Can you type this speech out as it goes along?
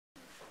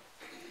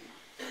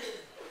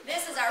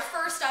is our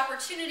first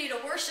opportunity to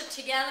worship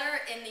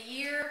together in the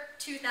year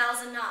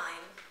 2009.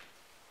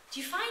 Do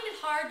you find it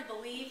hard to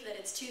believe that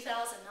it's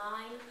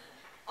 2009?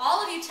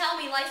 All of you tell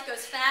me life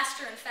goes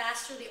faster and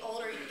faster the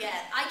older you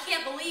get. I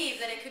can't believe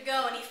that it could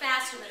go any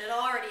faster than it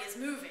already is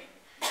moving.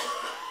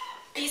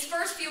 These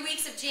first few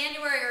weeks of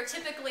January are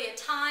typically a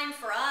time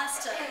for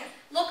us to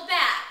look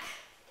back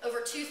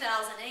over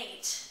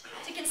 2008,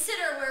 to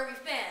consider where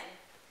we've been.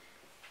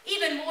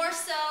 Even more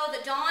so,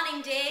 the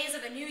dawning days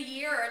of a new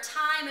year are a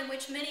time in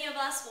which many of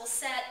us will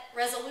set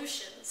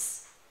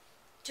resolutions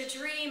to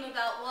dream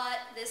about what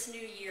this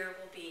new year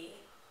will be.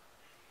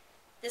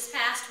 This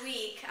past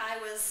week, I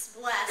was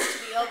blessed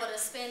to be able to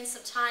spend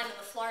some time in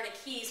the Florida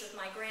Keys with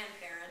my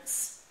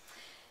grandparents.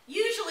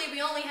 Usually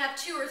we only have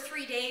 2 or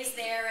 3 days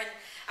there, and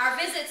our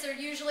visits are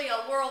usually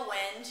a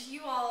whirlwind.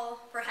 You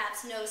all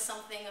perhaps know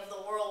something of the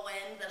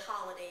whirlwind that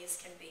holidays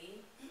can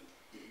be.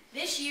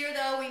 This year,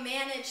 though, we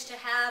managed to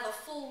have a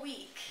full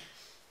week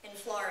in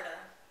Florida,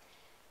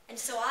 and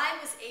so I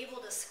was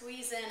able to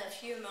squeeze in a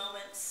few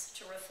moments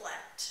to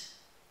reflect.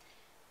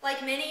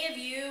 Like many of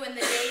you in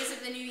the days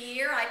of the new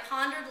year, I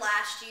pondered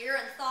last year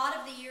and thought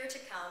of the year to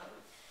come,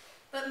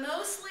 but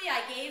mostly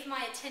I gave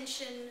my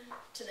attention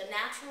to the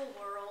natural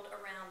world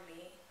around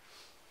me.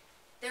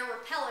 There were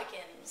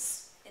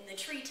pelicans in the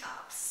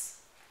treetops.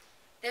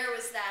 There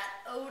was that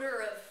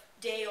odor of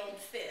day-old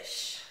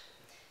fish.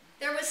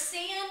 There was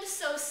sand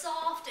so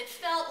soft it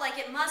felt like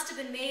it must have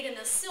been made in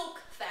a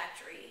silk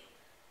factory,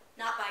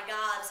 not by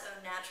God's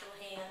own natural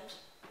hand.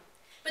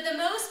 But the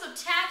most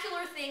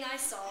spectacular thing I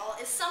saw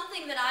is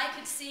something that I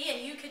could see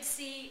and you could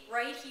see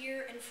right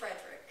here in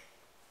Frederick,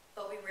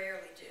 but we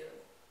rarely do.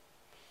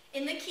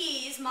 In the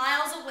Keys,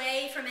 miles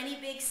away from any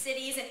big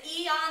cities and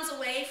eons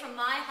away from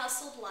my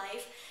hustled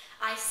life,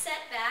 I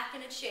sat back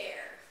in a chair,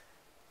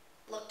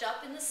 looked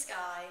up in the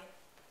sky,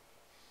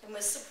 and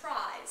was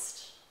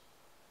surprised.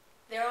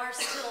 There are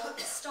still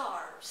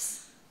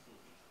stars.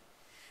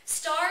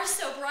 Stars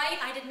so bright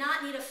I did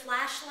not need a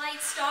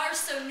flashlight. Stars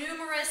so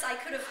numerous I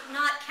could have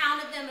not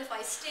counted them if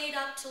I stayed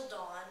up till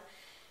dawn.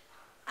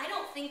 I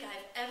don't think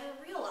I've ever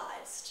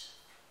realized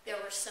there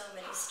were so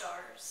many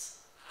stars.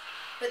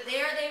 But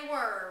there they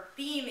were,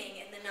 beaming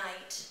in the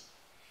night.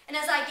 And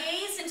as I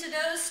gazed into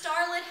those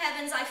starlit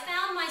heavens, I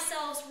found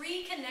myself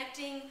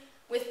reconnecting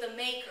with the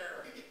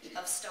maker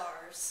of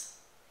stars.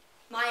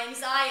 My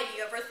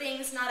anxiety over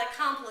things not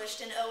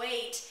accomplished in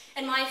 '08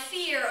 and my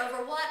fear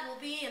over what will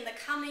be in the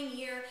coming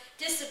year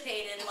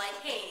dissipated like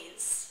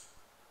haze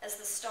as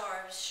the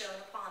stars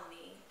shone upon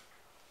me.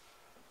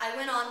 I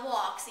went on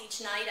walks each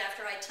night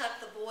after I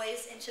tucked the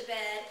boys into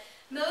bed,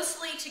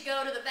 mostly to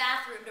go to the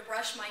bathroom to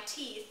brush my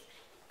teeth,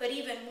 but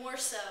even more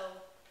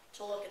so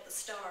to look at the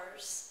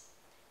stars.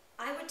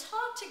 I would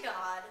talk to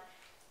God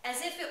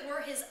as if it were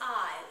his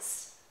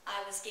eyes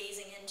I was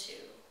gazing into,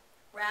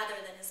 rather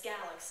than his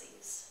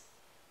galaxies.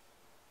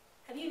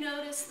 Have you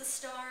noticed the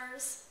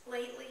stars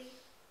lately?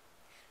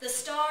 The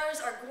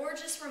stars are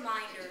gorgeous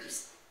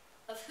reminders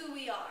of who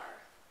we are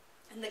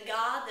and the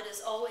God that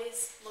is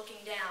always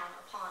looking down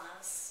upon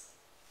us.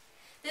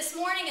 This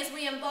morning, as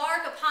we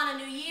embark upon a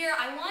new year,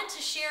 I want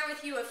to share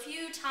with you a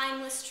few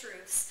timeless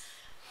truths,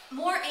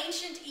 more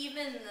ancient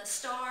even than the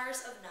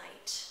stars of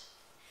night.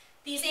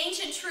 These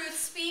ancient truths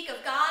speak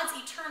of God's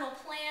eternal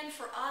plan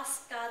for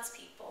us, God's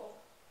people.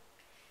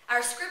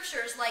 Our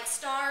scriptures, like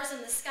stars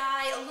in the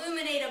sky,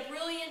 illuminate a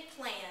brilliant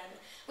plan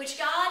which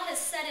God has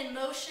set in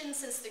motion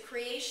since the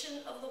creation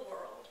of the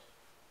world.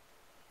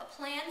 A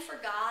plan for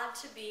God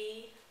to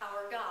be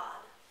our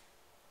God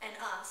and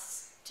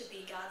us to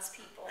be God's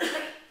people.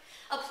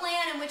 A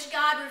plan in which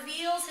God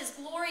reveals his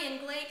glory and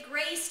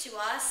grace to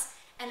us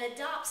and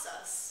adopts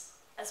us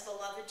as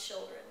beloved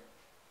children.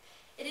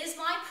 It is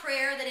my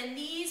prayer that in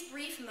these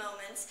brief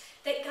moments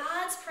that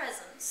God's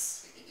presence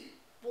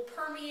will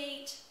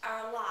permeate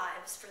our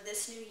lives for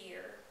this new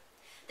year.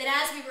 That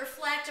as we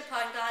reflect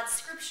upon God's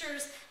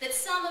scriptures, that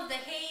some of the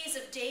haze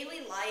of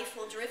daily life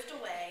will drift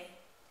away,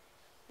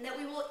 and that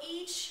we will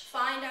each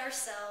find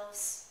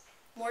ourselves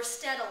more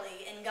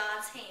steadily in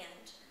God's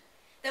hand.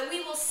 That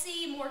we will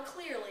see more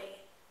clearly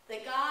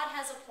that God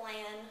has a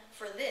plan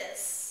for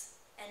this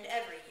and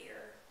every year.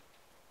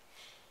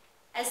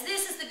 As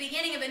this is the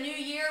beginning of a new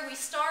year, we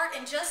start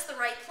in just the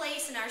right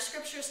place in our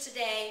scriptures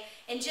today.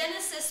 In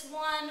Genesis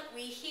 1,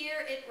 we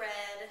hear it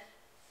read,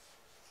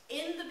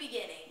 "In the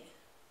beginning,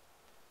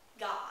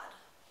 God."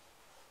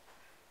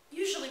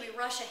 Usually we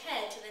rush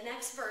ahead to the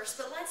next verse,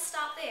 but let's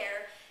stop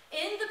there.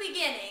 In the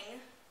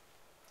beginning,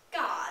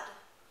 God.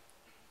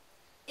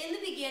 In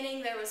the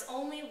beginning, there was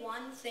only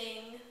one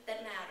thing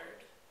that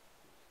mattered: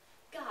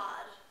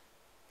 God.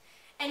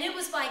 And it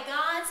was by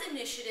God's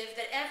initiative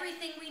that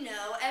everything we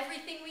know,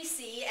 everything we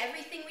see,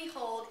 everything we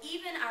hold,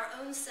 even our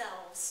own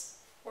selves,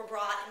 were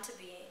brought into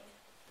being.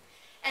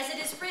 As it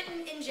is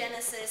written in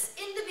Genesis,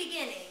 in the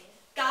beginning,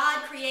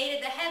 God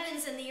created the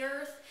heavens and the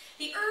earth.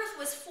 The earth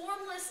was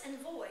formless and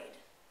void.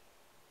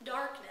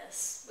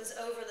 Darkness was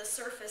over the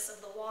surface of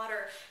the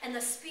water, and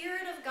the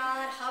Spirit of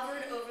God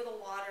hovered over the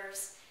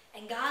waters.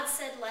 And God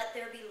said, "Let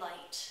there be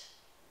light."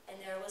 And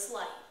there was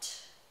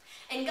light.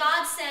 And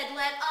God said,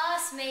 "Let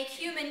us make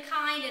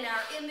humankind in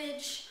our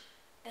image,"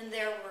 and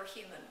there were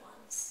human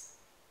ones.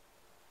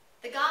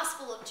 The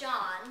Gospel of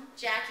John,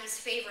 Jackie's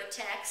favorite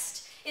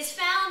text, is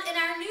found in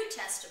our New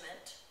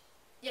Testament,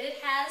 yet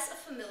it has a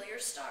familiar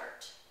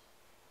start.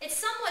 It's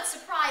somewhat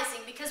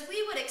surprising because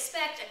we would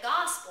expect a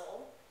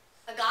gospel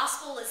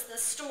is the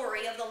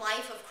story of the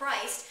life of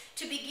Christ,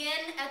 to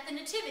begin at the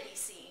nativity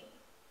scene,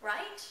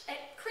 right?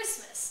 At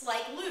Christmas,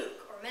 like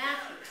Luke or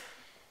Matthew.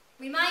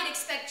 We might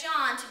expect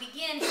John to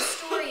begin his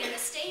story in the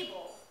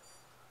stable,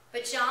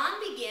 but John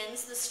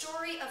begins the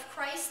story of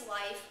Christ's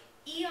life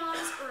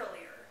eons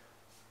earlier.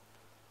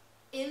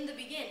 In the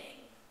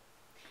beginning.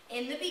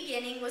 In the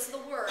beginning was the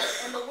Word,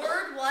 and the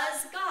Word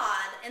was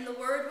God, and the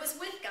Word was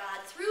with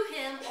God. Through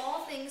him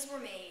all things were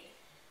made.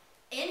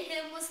 In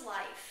him was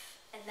life,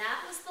 and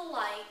that was the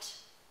light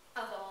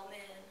of all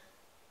men.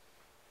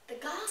 The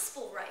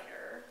gospel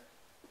writer,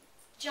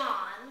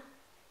 John,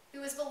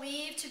 who is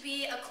believed to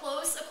be a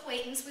close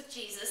acquaintance with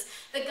Jesus,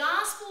 the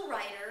gospel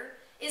writer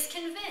is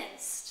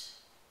convinced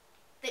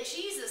that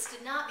Jesus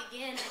did not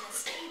begin in a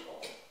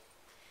stable,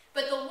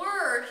 but the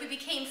Word who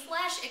became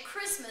flesh at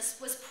Christmas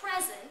was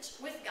present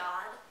with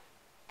God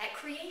at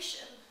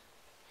creation.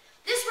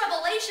 This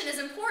revelation is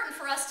important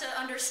for us to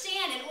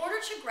understand in order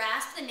to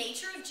grasp the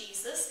nature of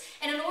Jesus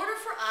and in order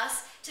for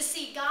us to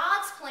see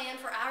God's plan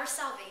for our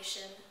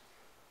salvation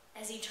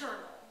as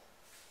eternal.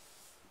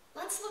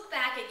 Let's look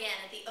back again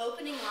at the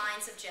opening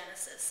lines of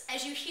Genesis.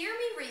 As you hear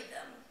me read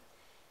them,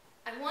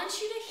 I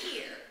want you to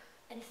hear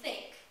and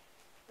think,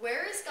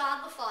 where is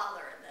God the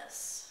Father in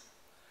this?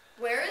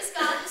 Where is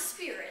God the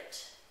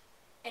Spirit?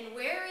 And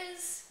where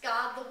is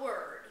God the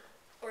Word,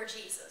 or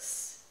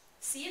Jesus?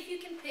 See if you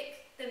can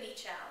pick them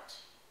each out.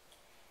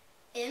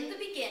 In the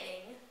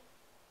beginning,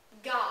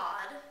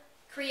 God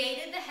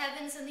created the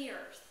heavens and the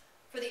earth,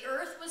 for the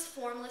earth was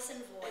formless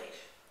and void.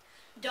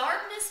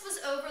 Darkness was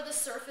over the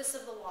surface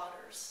of the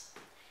waters,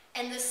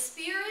 and the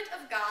Spirit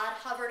of God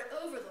hovered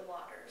over the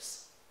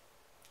waters.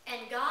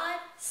 And God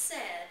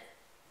said,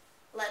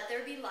 "Let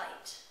there be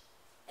light,"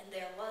 and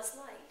there was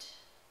light.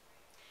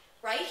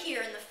 Right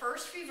here in the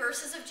first few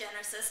verses of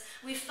Genesis,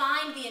 we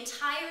find the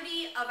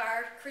entirety of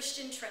our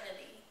Christian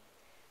Trinity.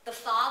 The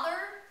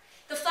Father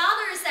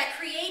is that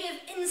creative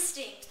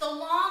instinct, the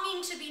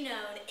longing to be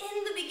known.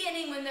 In the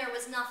beginning when there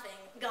was nothing,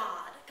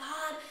 God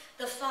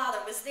the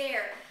Father was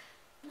there,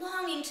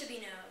 longing to be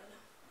known.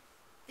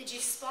 Did you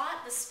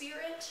spot the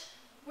Spirit?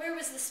 Where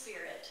was the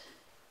Spirit?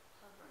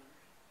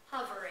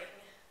 Hovering.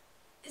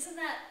 Isn't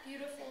that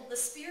beautiful? The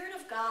Spirit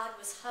of God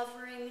was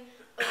hovering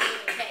over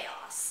the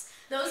chaos.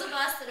 Those of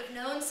us that have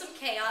known some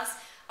chaos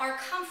are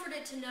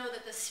comforted to know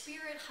that the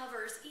Spirit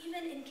hovers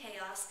even in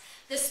chaos.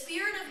 The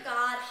Spirit of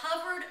God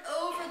hovered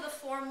over the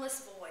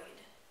formless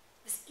void,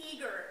 was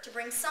eager to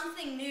bring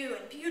something new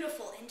and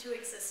beautiful into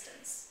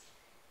existence.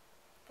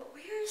 But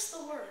where is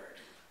the Word?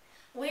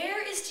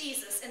 Where is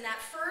Jesus in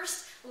that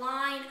first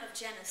line of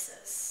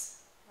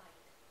Genesis?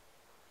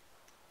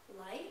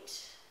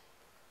 Light?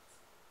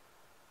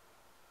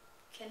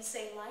 You can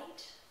say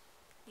light.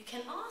 You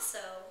can also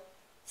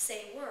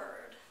say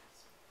word.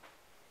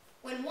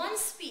 When one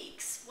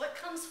speaks, what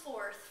comes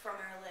forth from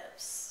our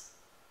lips?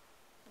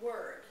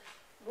 Word.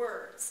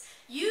 Words.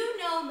 You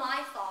know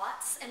my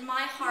thoughts and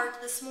my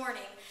heart this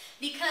morning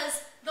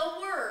because the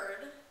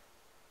word,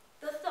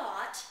 the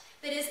thought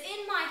that is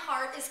in my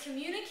heart is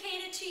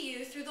communicated to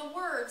you through the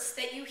words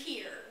that you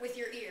hear with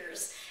your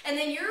ears. And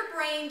then your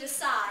brain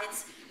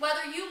decides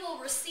whether you will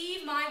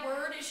receive my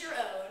word as your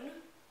own,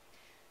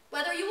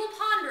 whether you will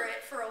ponder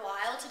it for a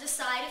while to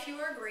decide if you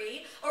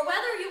agree, or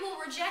whether you will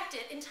reject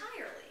it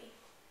entirely.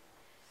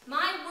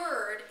 My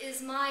word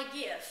is my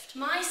gift,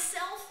 my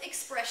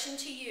self-expression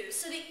to you,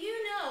 so that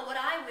you know what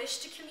I wish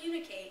to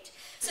communicate,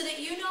 so that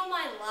you know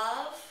my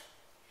love,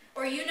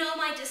 or you know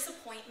my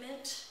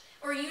disappointment,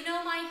 or you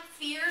know my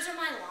fears or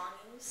my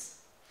longings.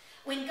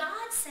 When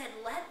God said,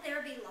 "Let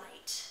there be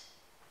light,"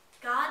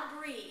 God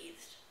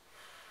breathed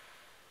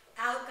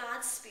out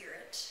God's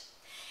Spirit.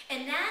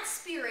 And that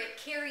Spirit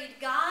carried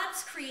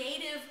God's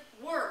creative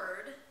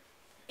word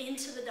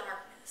into the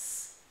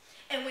darkness.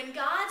 And when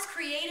God's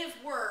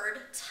creative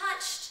word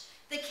touched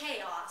the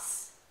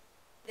chaos,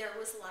 there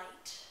was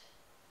light,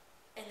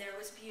 and there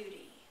was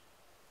beauty,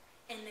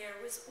 and there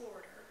was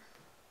order.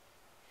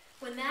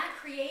 When that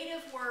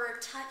creative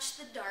word touched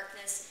the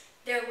darkness,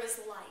 there was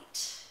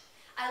light.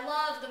 I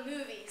love the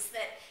movies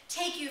that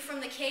take you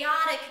from the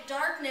chaotic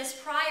darkness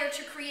prior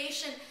to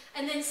creation,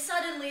 and then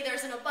suddenly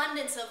there's an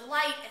abundance of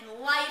light and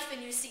life,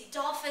 and you see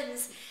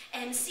dolphins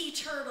and sea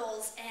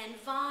turtles and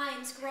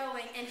vines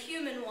growing and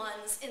human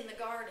ones in the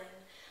garden.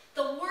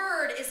 The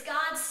Word is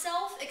God's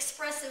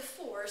self-expressive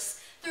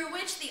force through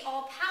which the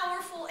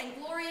all-powerful and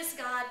glorious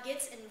God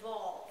gets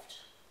involved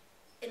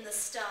in the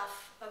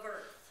stuff of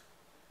earth.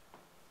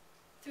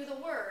 Through the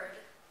Word,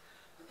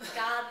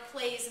 God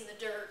plays in the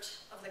dirt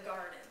of the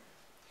garden.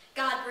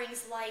 God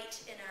brings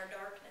light in our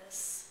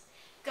darkness.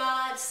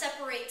 God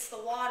separates the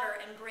water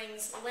and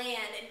brings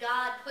land, and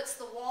God puts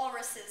the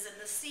walruses in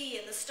the sea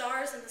and the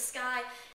stars in the sky